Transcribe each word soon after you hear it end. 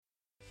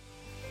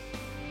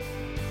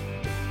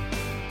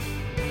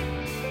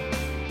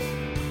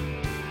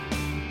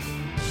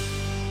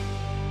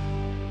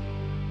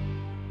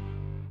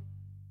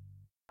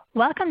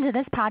Welcome to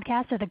this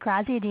podcast of the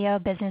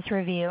Graziadio Business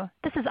Review.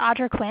 This is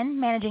Audra Quinn,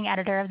 Managing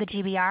Editor of the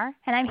GBR,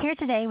 and I'm here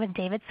today with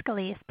David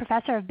Scalise,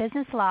 Professor of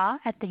Business Law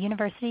at the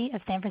University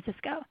of San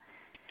Francisco.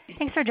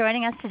 Thanks for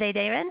joining us today,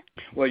 David.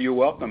 Well, you're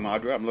welcome,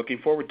 Audra. I'm looking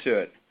forward to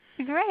it.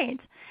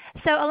 Great.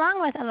 So along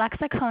with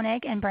Alexa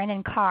Koenig and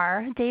Brandon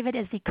Carr, David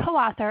is the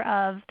co-author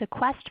of The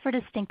Quest for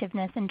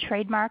Distinctiveness in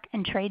Trademark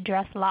and Trade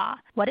Dress Law,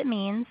 What It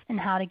Means and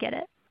How to Get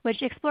It,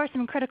 which explores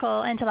some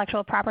critical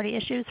intellectual property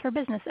issues for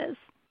businesses.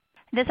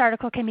 This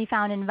article can be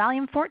found in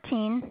Volume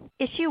 14,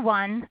 Issue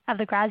 1 of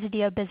the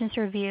Graziadio Business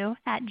Review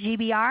at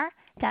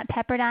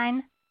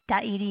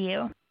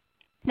gbr.pepperdine.edu.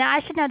 Now, I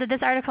should note that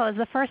this article is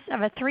the first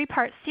of a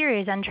three-part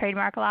series on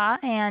trademark law,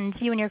 and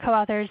you and your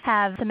co-authors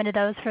have submitted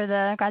those for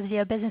the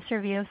Graziadio Business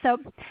Review. So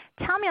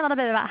tell me a little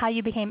bit about how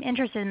you became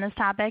interested in this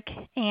topic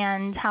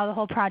and how the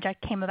whole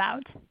project came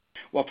about.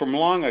 Well, from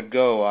long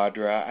ago,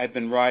 Audra, I've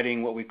been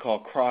writing what we call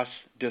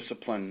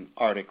cross-discipline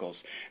articles.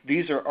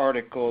 These are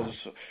articles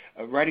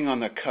writing on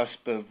the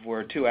cusp of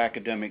where two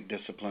academic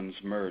disciplines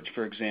merge.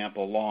 For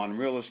example, law and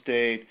real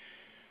estate,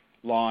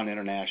 law and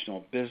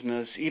international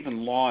business,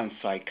 even law and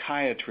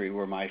psychiatry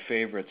were my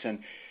favorites. And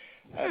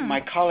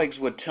my colleagues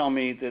would tell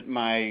me that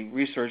my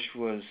research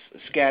was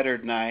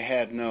scattered and I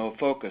had no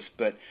focus.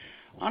 But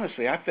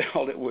honestly, I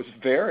felt it was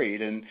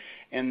varied and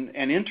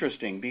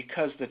interesting,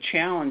 because the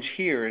challenge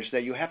here is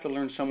that you have to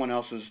learn someone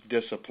else's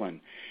discipline.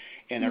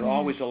 And it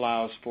always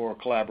allows for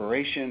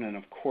collaboration, and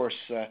of course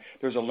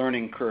there's a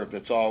learning curve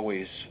that's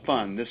always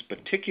fun. This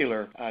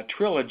particular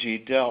trilogy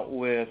dealt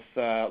with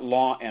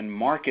law and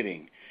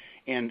marketing.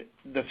 And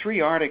the three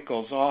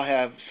articles all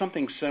have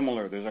something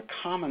similar. There's a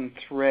common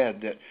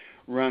thread that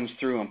runs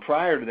through them.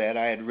 Prior to that,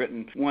 I had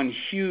written one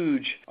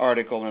huge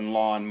article in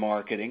law and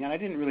marketing, and I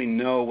didn't really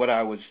know what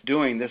I was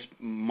doing. This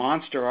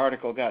monster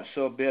article got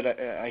so big,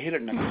 I hid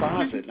it in a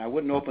closet, and I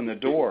wouldn't open the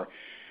door.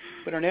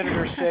 But an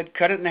editor said,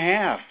 cut it in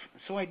half.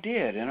 So I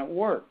did, and it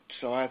worked.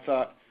 So I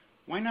thought,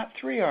 why not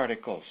three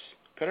articles?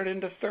 Cut it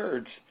into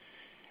thirds.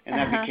 And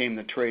that became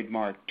the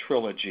Trademark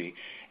trilogy.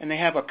 And they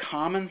have a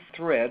common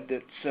thread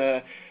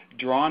that's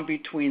drawn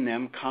between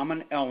them,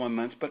 common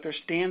elements, but they're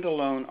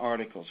standalone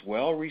articles,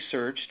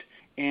 well-researched,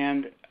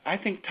 and I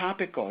think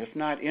topical, if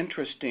not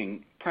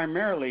interesting,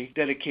 primarily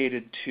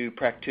dedicated to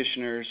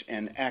practitioners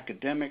and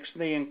academics.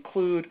 They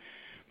include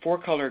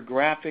four-color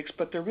graphics,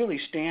 but they're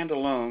really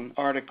standalone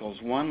articles.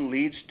 One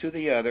leads to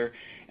the other,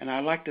 and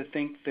I like to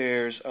think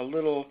there's a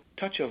little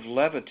touch of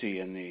levity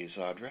in these,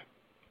 Audra.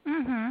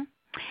 Mm-hmm.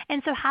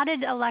 And so how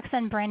did Alexa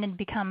and Brandon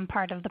become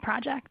part of the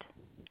project?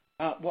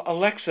 Well,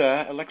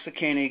 Alexa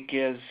Koenig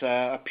is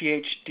a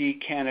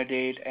PhD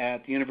candidate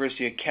at the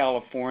University of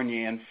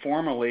California and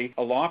formerly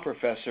a law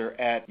professor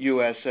at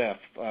USF,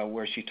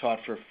 where she taught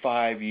for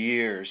 5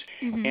 years.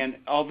 And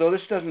although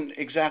this doesn't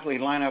exactly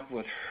line up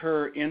with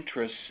her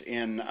interests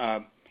in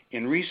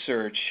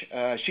research,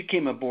 she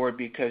came aboard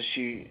because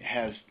she's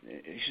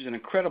an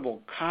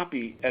incredible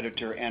copy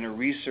editor and a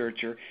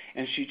researcher,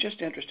 and she's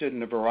just interested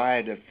in a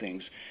variety of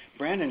things.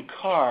 Brandon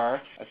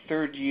Carr, a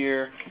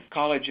third-year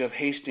College of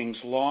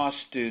Hastings law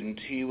student,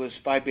 he was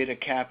Phi Beta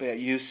Kappa at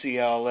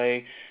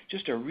UCLA,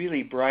 just a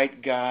really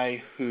bright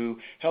guy who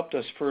helped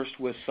us first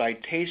with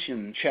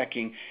citation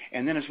checking,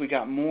 and then as we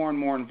got more and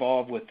more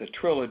involved with the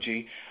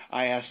trilogy,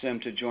 I asked them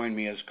to join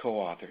me as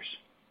co-authors.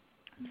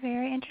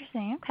 Very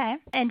interesting. Okay.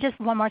 And just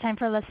one more time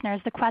for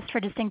listeners, the Quest for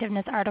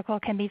Distinctiveness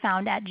article can be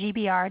found at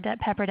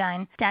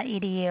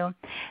gbr.pepperdine.edu.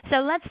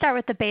 So let's start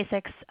with the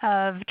basics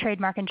of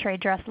trademark and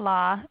trade dress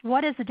law.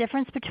 What is the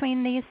difference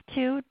between these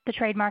two, the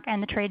trademark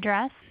and the trade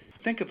dress?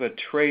 Think of a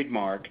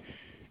trademark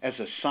as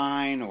a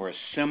sign or a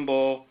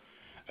symbol,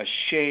 a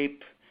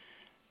shape,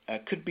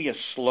 could be a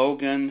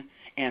slogan,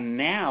 and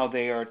now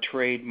they are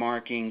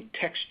trademarking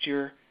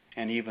texture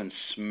and even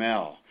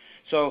smell.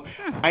 So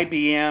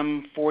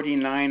IBM,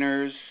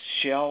 49ers,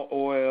 Shell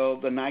Oil,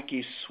 the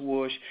Nike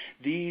swoosh,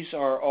 these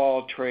are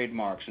all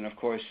trademarks. And, of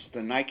course,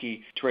 the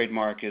Nike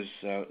trademark is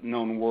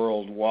known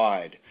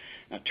worldwide.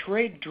 Now,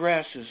 trade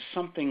dress is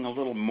something a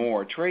little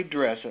more. Trade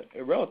dress,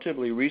 a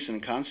relatively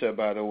recent concept,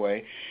 by the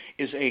way,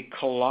 is a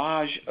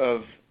collage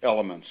of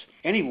elements,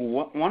 any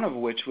one of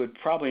which would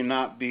probably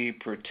not be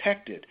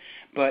protected.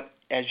 But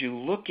as you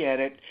look at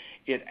it,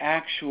 it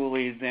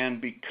actually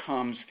then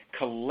becomes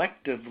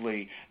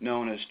collectively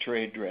known as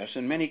trade dress,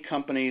 and many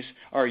companies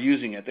are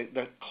using it.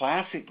 The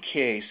classic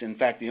case, in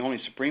fact, the only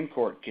Supreme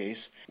Court case,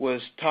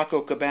 was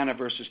Taco Cabana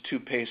versus 2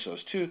 Pesos.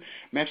 Two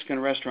Mexican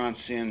restaurants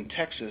in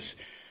Texas.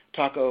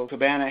 Taco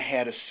Cabana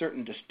had a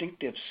certain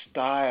distinctive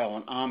style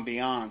and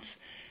ambiance,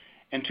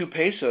 and 2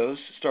 Pesos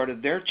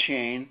started their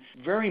chain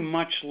very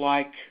much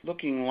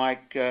looking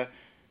like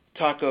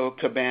Taco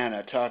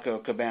Cabana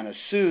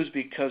sues,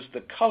 because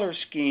the color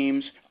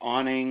schemes,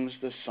 awnings,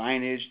 the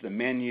signage, the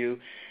menu,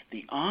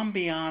 the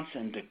ambiance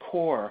and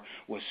decor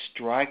was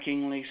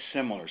strikingly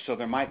similar. So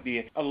there might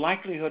be a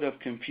likelihood of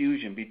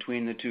confusion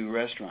between the two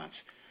restaurants.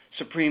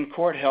 Supreme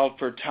Court held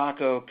for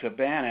Taco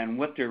Cabana, and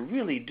what they're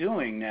really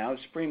doing now,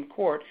 the Supreme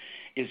Court,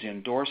 is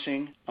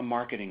endorsing a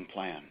marketing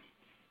plan.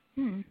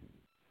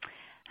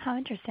 How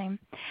interesting.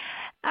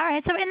 All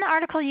right. So in the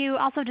article, you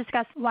also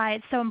discuss why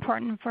it's so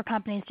important for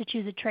companies to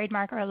choose a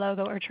trademark or a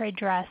logo or trade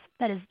dress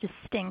that is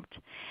distinct.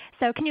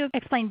 So can you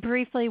explain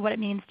briefly what it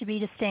means to be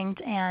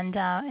distinct and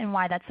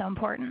why that's so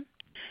important?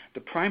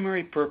 The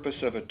primary purpose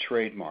of a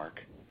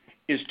trademark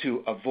is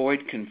to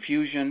avoid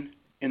confusion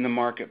in the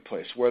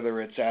marketplace,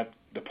 whether it's at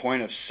the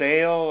point of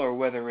sale or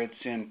whether it's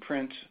in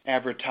print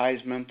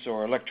advertisements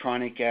or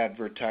electronic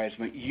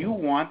advertisement. You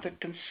want the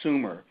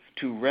consumer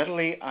to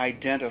readily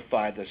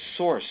identify the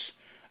source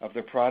of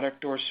the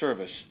product or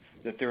service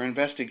that they're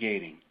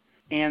investigating.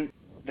 And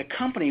the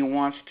company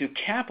wants to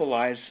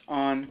capitalize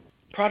on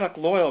product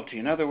loyalty.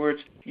 In other words,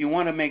 you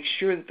want to make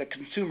sure that the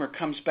consumer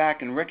comes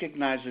back and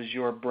recognizes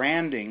your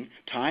branding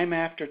time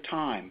after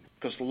time,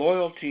 because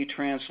loyalty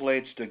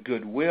translates to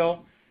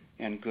goodwill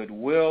and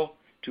goodwill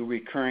to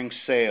recurring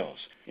sales.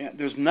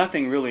 There's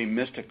nothing really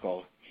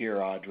mystical here,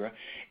 Audra.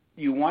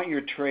 You want your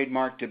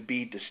trademark to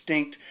be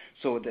distinct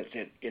so that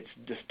it's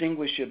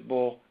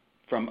distinguishable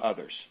from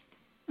others.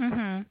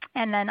 Mm-hmm.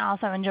 And then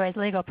also enjoys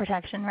legal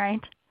protection,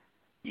 right?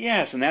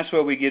 Yes, and that's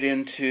where we get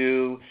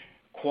into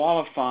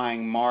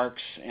qualifying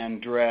marks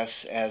and dress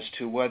as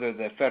to whether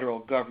the federal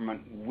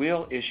government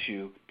will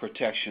issue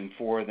protection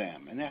for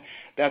them. And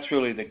that's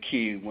really the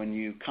key when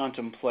you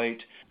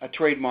contemplate a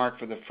trademark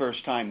for the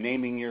first time,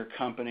 naming your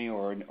company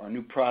or a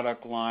new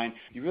product line.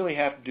 You really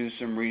have to do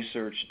some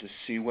research to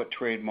see what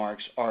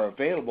trademarks are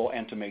available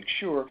and to make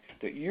sure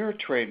that your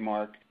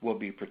trademark will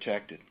be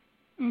protected.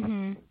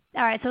 Mm-hmm.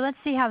 All right, so let's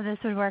see how this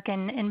would work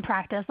in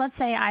practice. Let's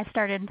say I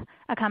started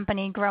a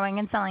company growing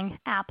and selling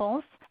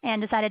apples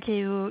and decided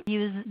to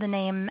use the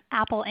name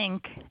Apple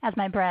Inc. as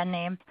my brand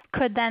name.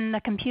 Could then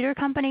the computer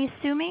company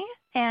sue me?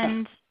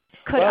 And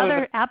could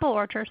other apple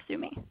orchards sue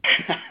me?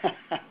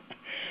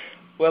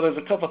 Well, there's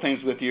a couple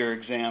things with your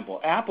example.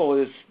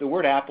 The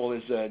word apple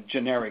is a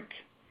generic.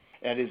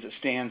 That is, it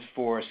stands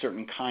for a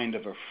certain kind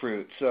of a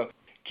fruit. So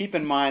keep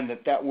in mind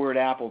that word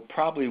apple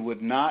probably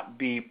would not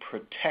be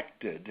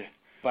protected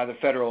by the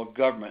federal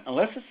government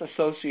unless it's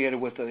associated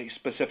with a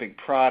specific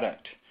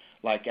product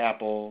like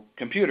Apple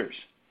computers.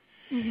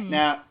 Mm-hmm.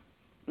 Now,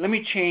 let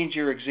me change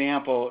your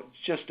example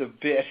just a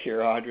bit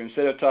here, Audrey.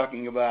 Instead of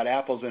talking about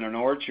apples in an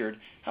orchard,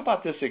 how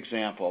about this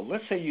example?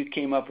 Let's say you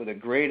came up with a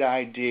great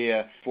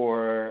idea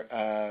for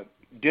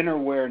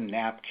dinnerware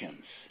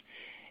napkins,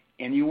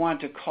 and you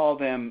want to call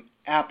them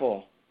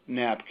apple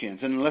napkins.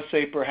 And let's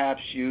say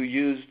perhaps you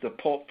used the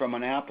pulp from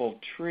an apple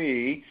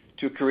tree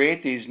to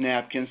create these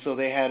napkins so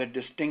they had a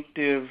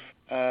distinctive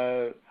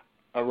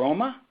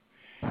aroma.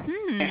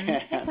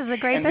 This is a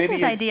great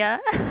business idea.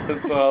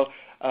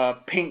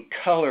 Pink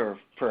color,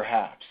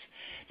 perhaps.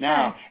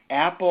 Now,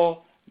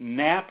 apple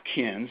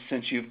napkins,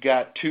 since you've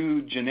got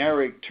two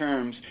generic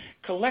terms,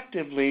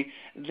 collectively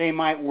they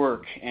might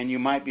work and you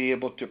might be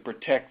able to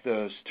protect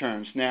those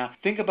terms. Now,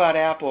 think about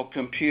Apple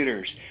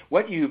computers.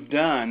 What you've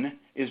done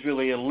is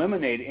really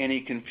eliminate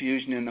any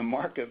confusion in the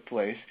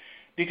marketplace,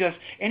 because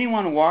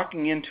anyone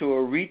walking into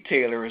a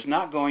retailer is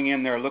not going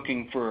in there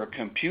looking for a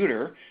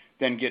computer,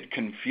 then get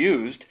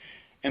confused,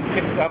 and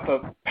picks up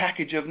a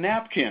package of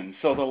napkins.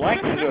 So the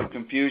likelihood of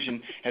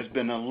confusion has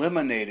been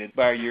eliminated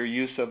by your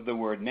use of the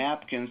word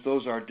napkins.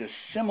 Those are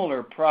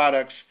dissimilar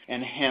products,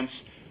 and hence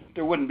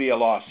there wouldn't be a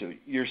lawsuit.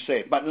 You're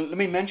safe. But let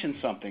me mention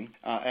something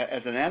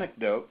as an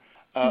anecdote.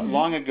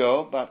 Long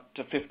ago, about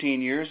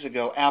 15 years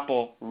ago,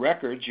 Apple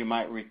Records, you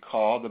might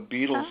recall, the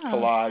Beatles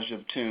collage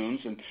of tunes,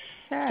 and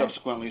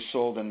subsequently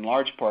sold in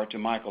large part to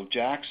Michael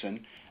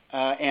Jackson,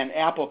 and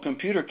Apple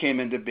Computer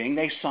came into being.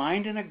 They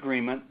signed an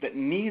agreement that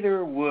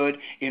neither would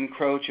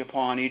encroach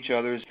upon each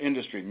other's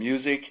industry,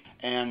 music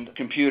and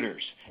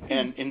computers.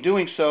 And in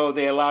doing so,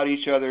 they allowed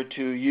each other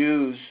to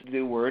use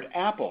the word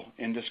Apple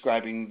in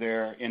describing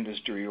their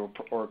industry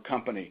or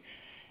company.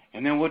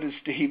 And then what did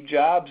Steve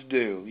Jobs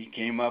do? He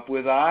came up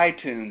with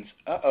iTunes.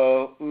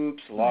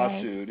 Oops,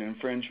 lawsuit,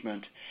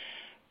 infringement.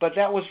 But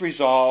that was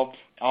resolved.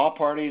 All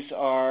parties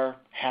are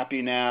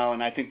happy now,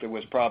 and I think there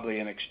was probably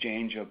an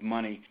exchange of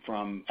money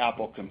from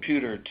Apple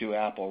Computer to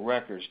Apple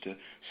Records to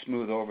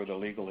smooth over the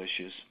legal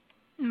issues.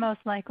 Most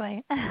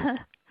likely.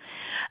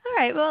 All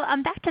right, well,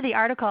 back to the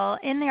article.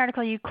 In the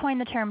article, you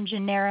coined the term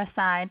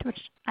genericide, which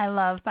I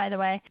love, by the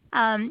way.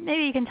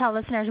 Maybe you can tell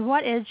listeners,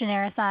 what is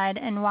genericide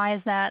and why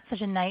is that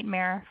such a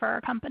nightmare for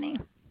our company?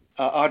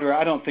 Audra,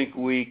 I don't think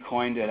we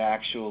coined it,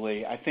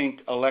 actually. I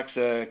think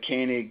Alexa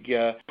Koenig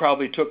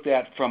probably took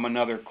that from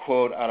another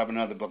quote out of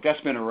another book.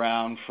 That's been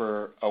around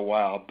for a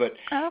while. But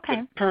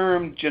the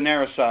term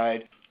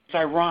genericide, it's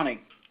ironic.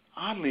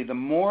 Oddly, the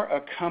more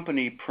a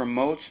company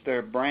promotes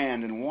their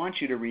brand and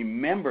wants you to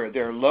remember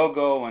their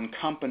logo and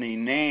company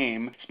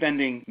name,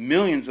 spending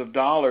millions of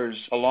dollars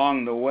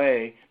along the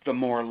way, the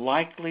more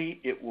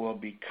likely it will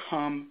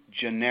become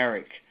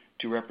generic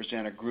to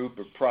represent a group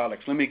of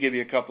products. Let me give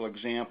you a couple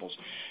examples.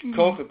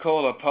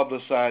 Coca-Cola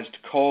publicized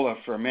cola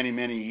for many,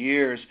 many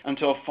years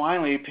until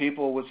finally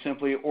people would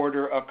simply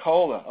order a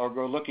cola or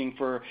go looking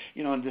for,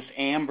 this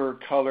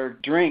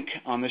amber-colored drink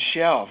on the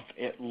shelf.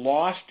 It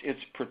lost its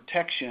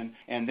protection,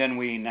 and then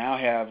we now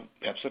have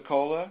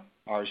Pepsi-Cola,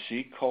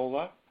 RC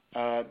Cola,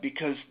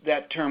 because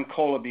that term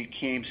cola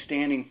became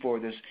standing for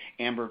this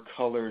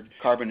amber-colored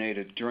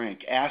carbonated drink.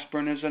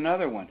 Aspirin is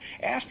another one.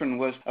 Aspirin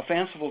was a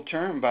fanciful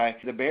term by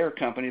the Bayer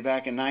Company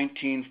back in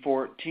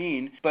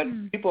 1914, but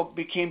people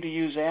became to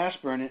use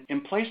aspirin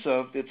in place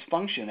of its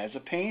function as a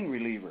pain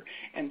reliever.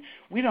 And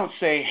we don't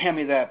say, hand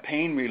me that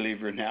pain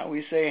reliever now.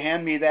 We say,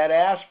 hand me that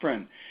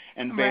aspirin.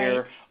 And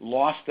Bayer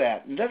lost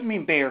that. It doesn't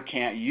mean Bayer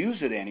can't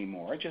use it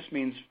anymore. It just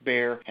means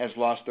Bayer has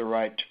lost the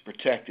right to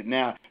protect it.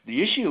 Now,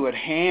 the issue at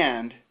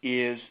hand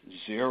is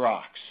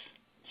Xerox.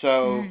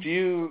 So if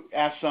you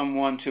ask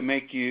someone to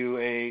make you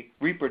a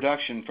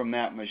reproduction from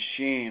that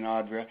machine,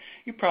 Audra,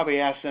 you probably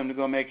ask them to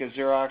go make a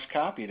Xerox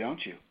copy,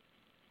 don't you?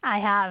 I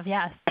have,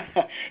 yes.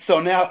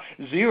 So now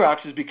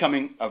Xerox is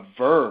becoming a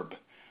verb,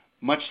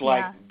 much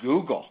like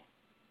Google.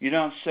 You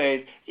don't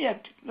say,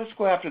 let's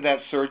go after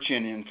that search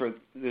engine for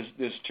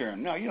this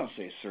term. No, you don't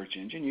say search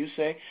engine. You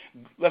say,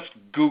 let's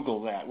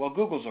Google that. Well,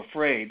 Google's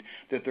afraid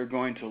that they're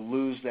going to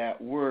lose that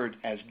word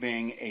as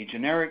being a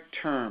generic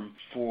term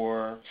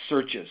for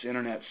searches,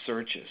 internet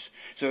searches.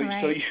 So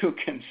you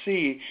can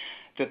see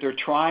that they're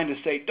trying to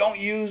say, don't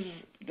use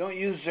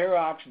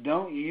Xerox,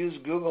 don't use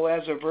Google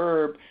as a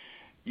verb.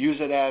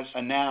 Use it as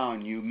a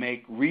noun. You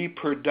make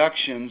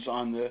reproductions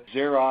on the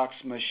Xerox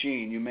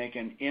machine. You make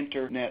an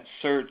internet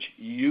search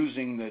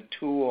using the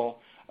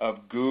tool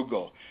of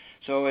Google.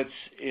 So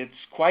it's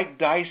quite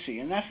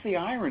dicey, and that's the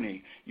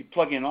irony. You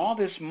plug in all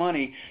this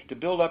money to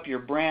build up your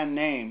brand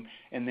name,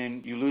 and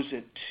then you lose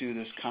it to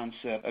this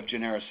concept of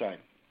genericide.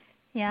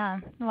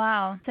 Yeah,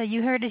 wow. So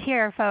you heard it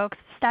here, folks.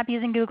 Stop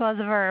using Google as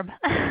a verb.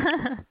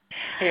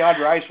 Hey,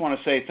 Audra, I just want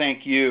to say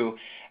thank you.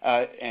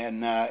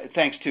 And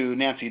thanks to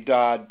Nancy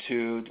Dodd,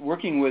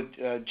 working with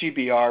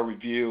GBR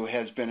Review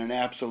has been an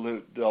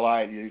absolute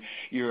delight.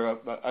 You're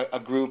a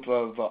group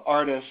of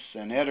artists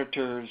and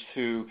editors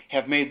who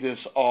have made this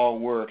all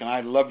work, and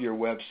I love your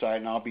website,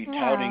 and I'll be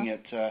touting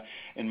it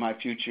in my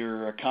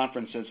future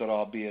conferences that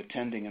I'll be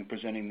attending and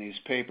presenting these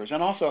papers.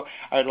 And also,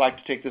 I'd like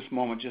to take this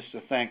moment just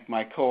to thank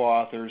my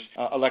co-authors,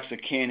 Alexa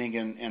Koenig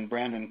and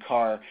Brandon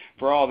Carr,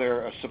 for all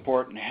their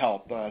support and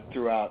help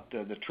throughout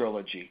the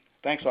trilogy.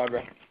 Thanks,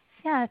 Audra.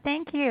 Yeah,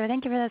 thank you.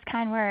 Thank you for those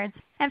kind words.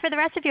 And for the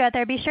rest of you out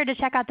there, be sure to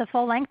check out the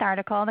full-length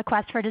article, The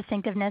Quest for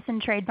Distinctiveness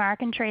in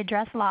Trademark and Trade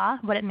Dress Law,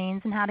 What It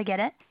Means and How to Get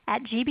It,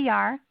 at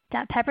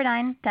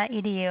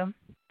gbr.pepperdine.edu.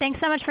 Thanks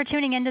so much for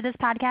tuning into this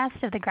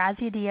podcast of the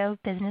Grazia Dio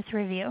Business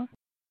Review.